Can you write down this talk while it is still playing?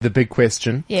The Big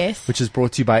Question. Yes. Which is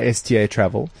brought to you by STA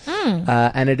Travel.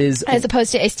 And it is... As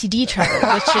opposed to STD Travel,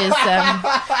 which is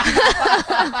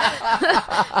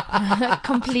a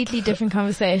completely different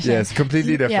conversation. Yes,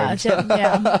 completely different.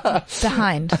 Yeah.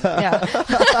 Behind. Yeah.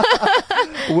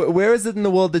 Where is it in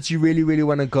the world that you really, really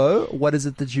want to go? What is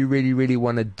it that you really, really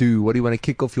want to do? What do you want to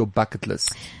kick off your bucket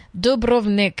list?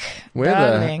 Dubrovnik, Where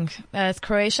darling. It's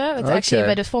Croatia. It's actually,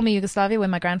 but it's former Yugoslavia where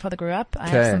my grandfather grew up. I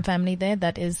have some family there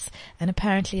and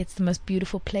apparently it's the most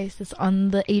beautiful place. It's on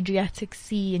the Adriatic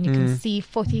Sea and you can see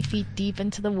 40 feet deep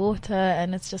into the water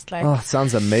and it's just like... Oh,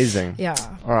 sounds amazing. Yeah.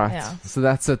 All right. Yeah. So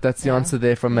that's it. That's the answer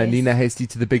there from Nina Hasty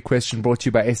to The Big Question, brought to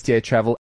you by STA Travel.